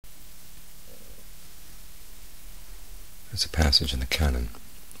There's a passage in the canon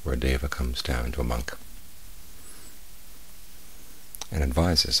where Deva comes down to a monk and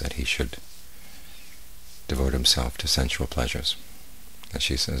advises that he should devote himself to sensual pleasures. And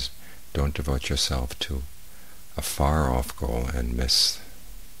she says, don't devote yourself to a far-off goal and miss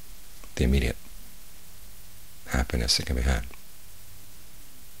the immediate happiness that can be had.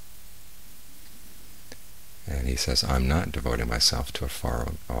 And he says, I'm not devoting myself to a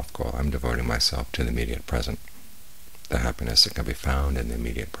far-off goal. I'm devoting myself to the immediate present, the happiness that can be found in the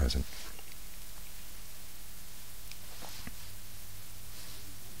immediate present.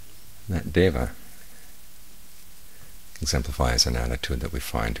 That Deva exemplifies an attitude that we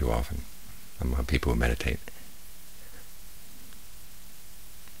find too often among people who meditate.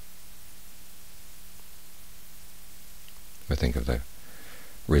 We think of the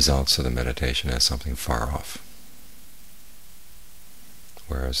results of the meditation as something far off,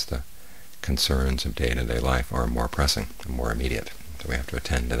 whereas the concerns of day-to-day life are more pressing and more immediate, so we have to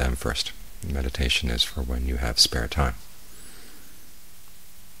attend to them first. Meditation is for when you have spare time.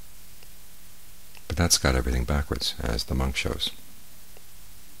 But that's got everything backwards, as the monk shows.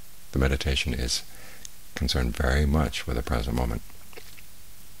 The meditation is concerned very much with the present moment,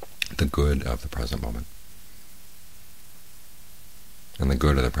 the good of the present moment. And the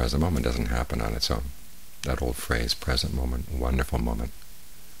good of the present moment doesn't happen on its own. That old phrase, present moment, wonderful moment,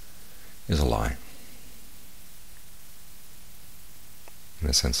 is a lie, in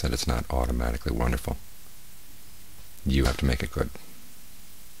the sense that it's not automatically wonderful. You have to make it good.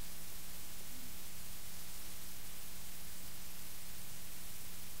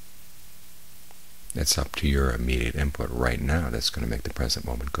 It's up to your immediate input right now that's going to make the present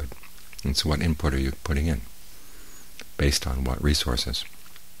moment good. And so what input are you putting in? Based on what resources?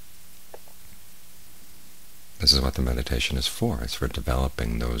 This is what the meditation is for. It's for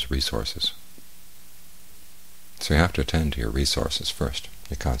developing those resources. So you have to attend to your resources first,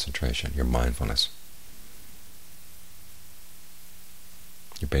 your concentration, your mindfulness,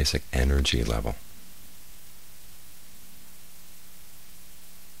 your basic energy level.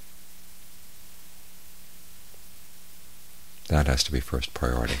 That has to be first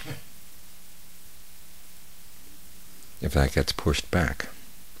priority. If that gets pushed back,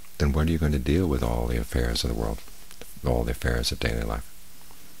 then what are you going to deal with all the affairs of the world, all the affairs of daily life?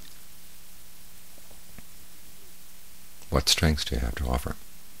 What strengths do you have to offer?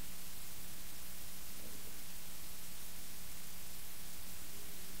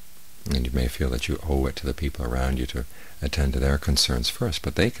 And you may feel that you owe it to the people around you to attend to their concerns first,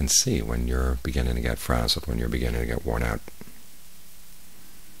 but they can see when you're beginning to get frazzled, when you're beginning to get worn out.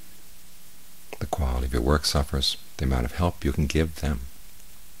 The quality of your work suffers. The amount of help you can give them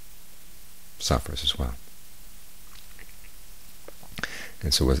suffers as well.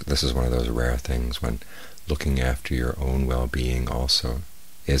 And so this is one of those rare things when looking after your own well-being also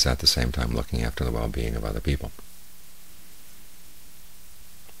is at the same time looking after the well-being of other people.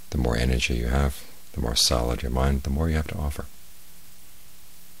 The more energy you have, the more solid your mind, the more you have to offer.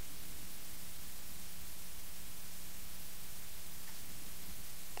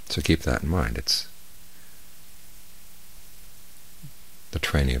 So keep that in mind. It's the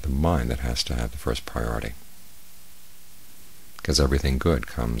training of the mind that has to have the first priority, because everything good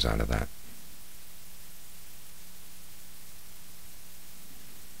comes out of that.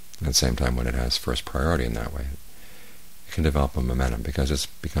 At the same time, when it has first priority in that way, it can develop a momentum, because it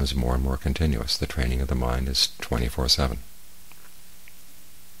becomes more and more continuous. The training of the mind is 24/7.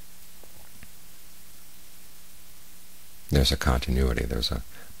 There's a continuity, there's a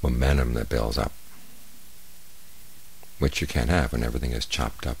momentum that builds up, which you can't have when everything is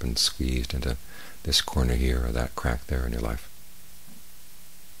chopped up and squeezed into this corner here or that crack there in your life.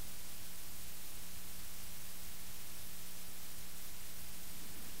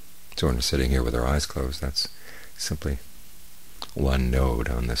 So when we're sitting here with our eyes closed, that's simply one node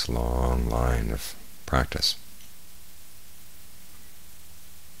on this long line of practice,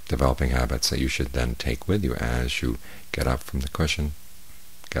 developing habits that you should then take with you as you get up from the cushion,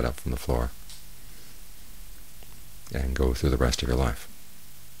 get up from the floor, and go through the rest of your life.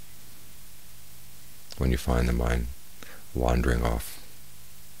 When you find the mind wandering off,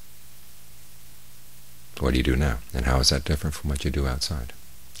 what do you do now? And how is that different from what you do outside?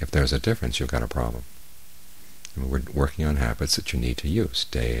 If there's a difference, you've got a problem. And we're working on habits that you need to use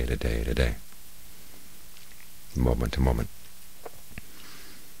day to day to day, moment to moment.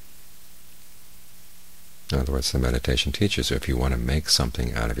 In other words, the meditation teaches you, if you want to make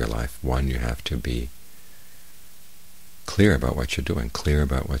something out of your life, one, you have to be clear about what you're doing, clear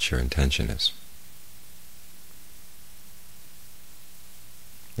about what your intention is.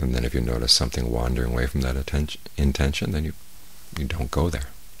 And then if you notice something wandering away from that intention, then you don't go there.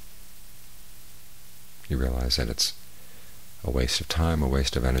 You realize that it's a waste of time, a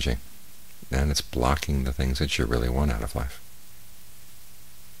waste of energy, and it's blocking the things that you really want out of life.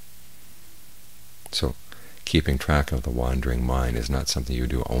 So keeping track of the wandering mind is not something you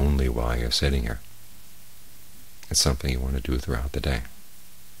do only while you're sitting here. It's something you want to do throughout the day.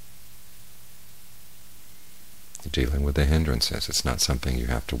 Dealing with the hindrances, it's not something you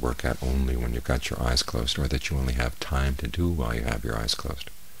have to work at only when you've got your eyes closed, or that you only have time to do while you have your eyes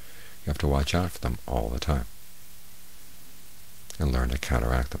closed. You have to watch out for them all the time and learn to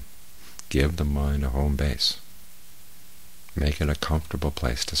counteract them. Give the mind a home base. Make it a comfortable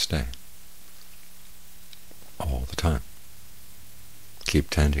place to stay all the time. Keep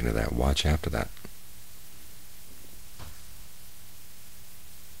tending to that. Watch after that.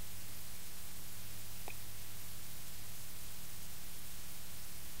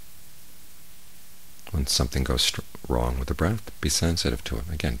 When something goes wrong with the breath, be sensitive to it.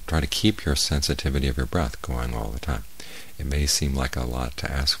 Again, try to keep your sensitivity of your breath going all the time. It may seem like a lot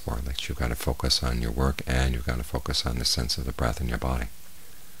to ask for, that you've got to focus on your work and you've got to focus on the sense of the breath in your body.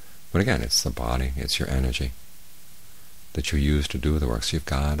 But again, it's the body, it's your energy that you use to do the work, so you've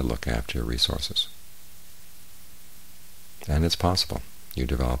got to look after your resources. And it's possible. You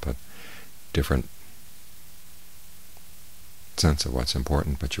develop a different sense of what's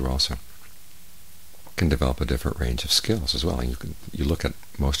important, but you also can develop a different range of skills as well. And you look at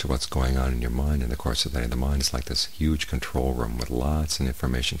most of what's going on in your mind in the course of the day. The mind is like this huge control room with lots of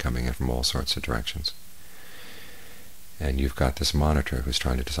information coming in from all sorts of directions. And you've got this monitor who's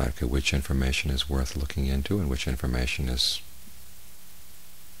trying to decide, okay, which information is worth looking into and which information is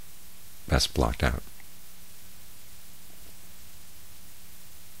best blocked out.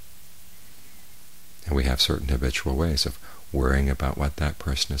 And we have certain habitual ways of worrying about what that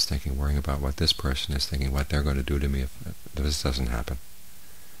person is thinking, worrying about what this person is thinking, what they're going to do to me if this doesn't happen.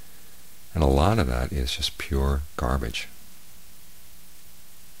 And a lot of that is just pure garbage.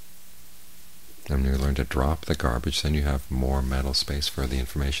 And when you learn to drop the garbage, then you have more mental space for the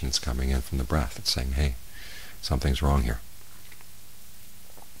information that's coming in from the breath. It's saying, hey, something's wrong here.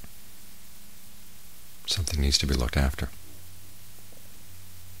 Something needs to be looked after.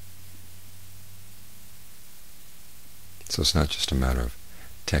 So it's not just a matter of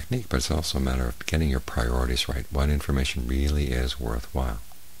technique, but it's also a matter of getting your priorities right. What information really is worthwhile.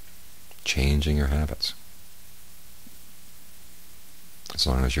 Changing your habits. As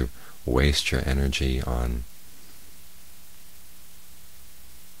long as you waste your energy on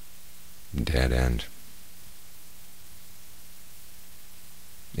dead-end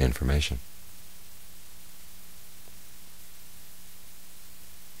information,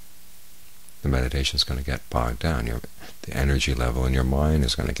 the meditation is going to get bogged down. The energy level in your mind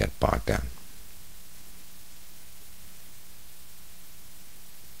is going to get bogged down.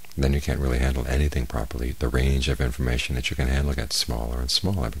 Then you can't really handle anything properly. The range of information that you can handle gets smaller and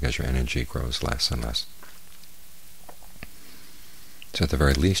smaller because your energy grows less and less. So at the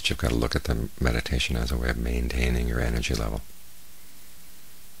very least, you've got to look at the meditation as a way of maintaining your energy level.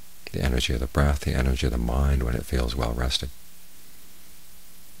 The energy of the breath, the energy of the mind when it feels well rested.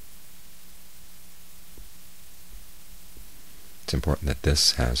 It's important that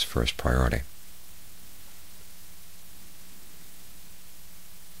this has first priority.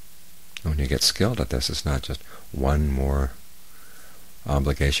 When you get skilled at this, it's not just one more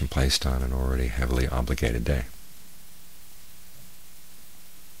obligation placed on an already heavily obligated day.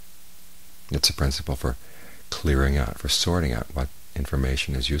 It's a principle for clearing out, for sorting out what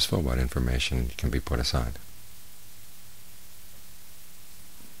information is useful, what information can be put aside.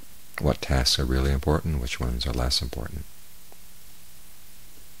 What tasks are really important, which ones are less important.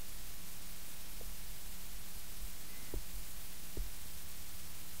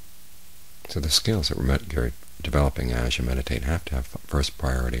 So the skills that you're developing as you meditate have to have first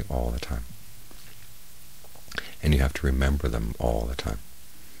priority all the time. And you have to remember them all the time.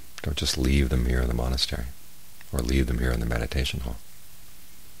 Don't just leave them here in the monastery or leave them here in the meditation hall.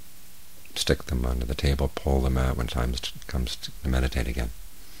 Stick them under the table, pull them out when time comes to meditate again,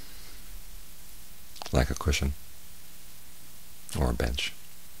 like a cushion or a bench.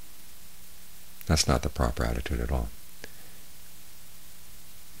 That's not the proper attitude at all.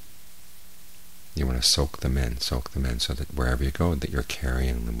 You want to soak them in so that wherever you go, that you're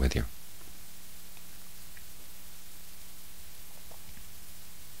carrying them with you.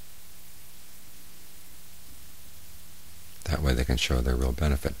 That way they can show their real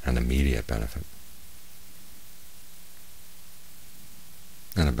benefit, an immediate benefit,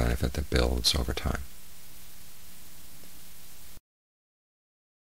 and a benefit that builds over time.